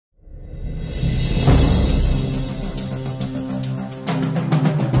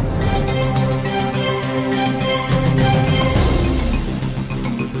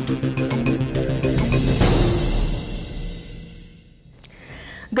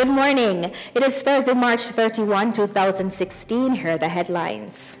Good morning. It is Thursday, March 31, 2016. Here are the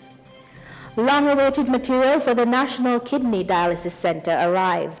headlines. Long-awaited material for the National Kidney Dialysis Center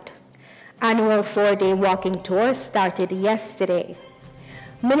arrived. Annual 4-day walking tour started yesterday.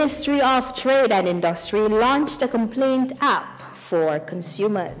 Ministry of Trade and Industry launched a complaint app for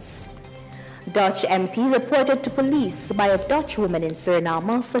consumers. Dutch MP reported to police by a Dutch woman in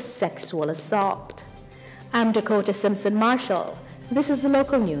Suriname for sexual assault. I'm Dakota Simpson Marshall. This is the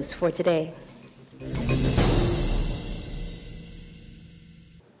local news for today.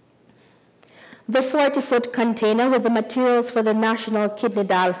 The 40-foot container with the materials for the National Kidney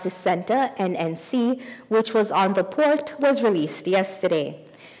Dialysis Center, NNC, which was on the port, was released yesterday.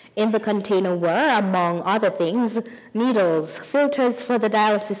 In the container were, among other things, needles, filters for the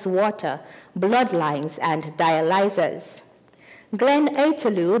dialysis water, blood lines, and dialyzers. Glenn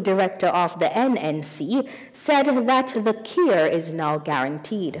Aitelu, director of the NNC, said that the cure is now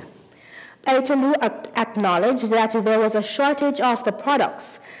guaranteed. Aitelu acknowledged that there was a shortage of the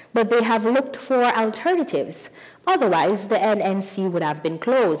products, but they have looked for alternatives. Otherwise, the NNC would have been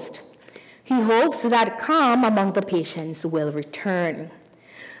closed. He hopes that calm among the patients will return.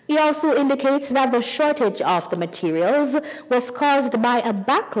 He also indicates that the shortage of the materials was caused by a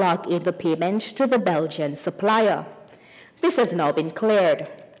backlog in the payment to the Belgian supplier. This has now been cleared.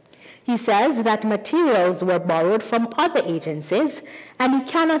 He says that materials were borrowed from other agencies, and he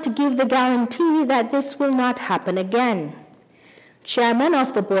cannot give the guarantee that this will not happen again. Chairman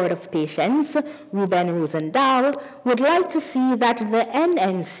of the Board of Patients, Ruben Rosendahl, would like to see that the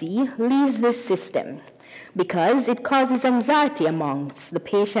NNC leaves this system because it causes anxiety amongst the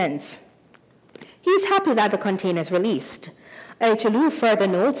patients. He is happy that the container is released. Aitelu further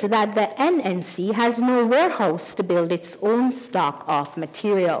notes that the NNC has no warehouse to build its own stock of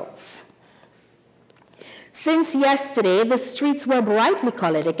materials. Since yesterday, the streets were brightly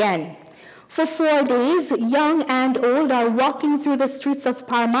colored again. For 4 days, young and old are walking through the streets of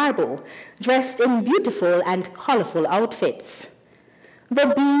Paramaribo, dressed in beautiful and colorful outfits.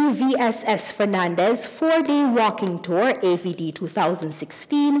 The BVSS Fernandez 4-day walking tour, AVD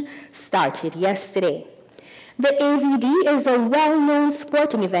 2016, started yesterday. The AVD is a well-known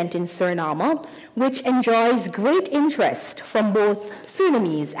sporting event in Suriname, which enjoys great interest from both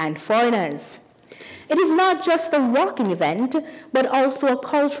Surinamese and foreigners. It is not just a walking event, but also a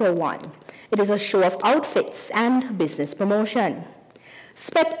cultural one. It is a show of outfits and business promotion.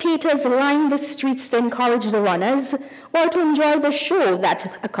 Spectators line the streets to encourage the runners or to enjoy the show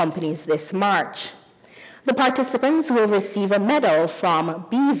that accompanies this march. The participants will receive a medal from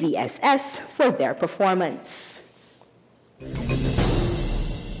BVSS for their performance.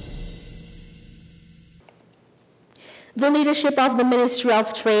 The leadership of the Ministry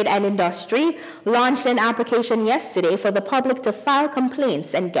of Trade and Industry launched an application yesterday for the public to file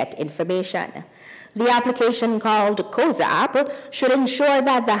complaints and get information. The application, called COSA app, should ensure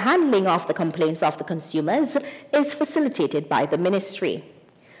that the handling of the complaints of the consumers is facilitated by the ministry.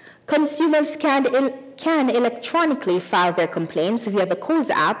 Consumers can electronically file their complaints via the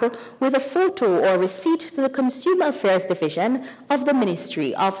COSA app with a photo or receipt to the Consumer Affairs Division of the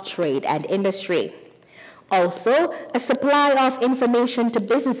Ministry of Trade and Industry. Also, a supply of information to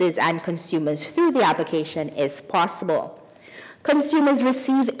businesses and consumers through the application is possible. Consumers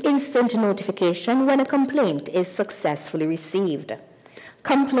receive instant notification when a complaint is successfully received.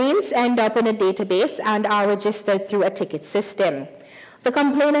 Complaints end up in a database and are registered through a ticket system. The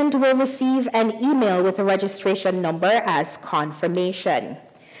complainant will receive an email with a registration number as confirmation.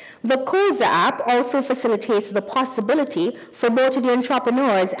 The COSA app also facilitates the possibility for both the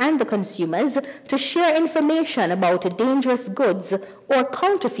entrepreneurs and the consumers to share information about dangerous goods or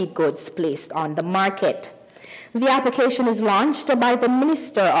counterfeit goods placed on the market. The application is launched by the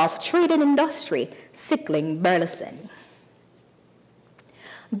Minister of Trade and Industry, Sickling Burleson.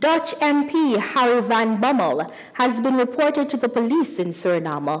 Dutch MP Harry van Bommel has been reported to the police in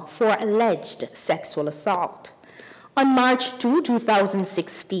Suriname for alleged sexual assault. On March 2,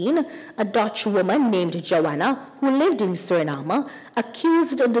 2016, a Dutch woman named Joanna, who lived in Suriname,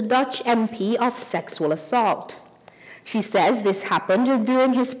 accused the Dutch MP of sexual assault. She says this happened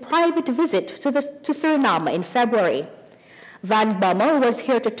during his private visit to Suriname in February. Van Bommel was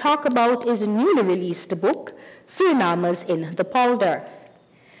here to talk about his newly released book, Surinamers in the Polder.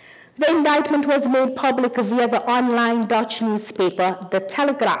 The indictment was made public via the online Dutch newspaper, The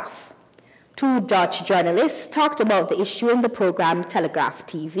Telegraaf. 2 Dutch journalists talked about the issue in the program Telegraph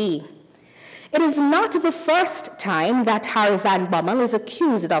TV. It is not the first time that Harry van Bommel is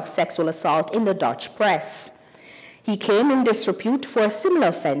accused of sexual assault in the Dutch press. He came in disrepute for a similar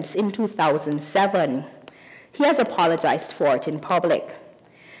offense in 2007. He has apologized for it in public.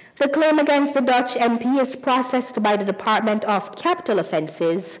 The claim against the Dutch MP is processed by the Department of Capital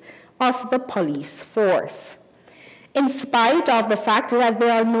Offences of the police force. In spite of the fact that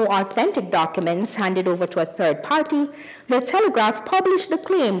there are no authentic documents handed over to a third party, the Telegraph published the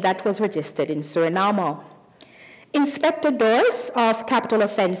claim that was registered in Suriname. Inspector Doris of Capital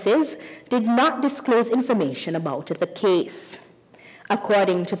Offences did not disclose information about the case.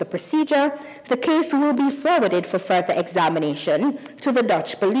 According to the procedure, the case will be forwarded for further examination to the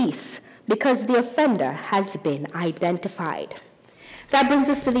Dutch police because the offender has been identified. That brings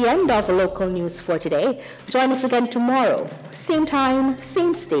us to the end of local news for today. Join us again tomorrow, same time,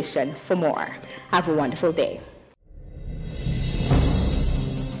 same station for more. Have a wonderful day.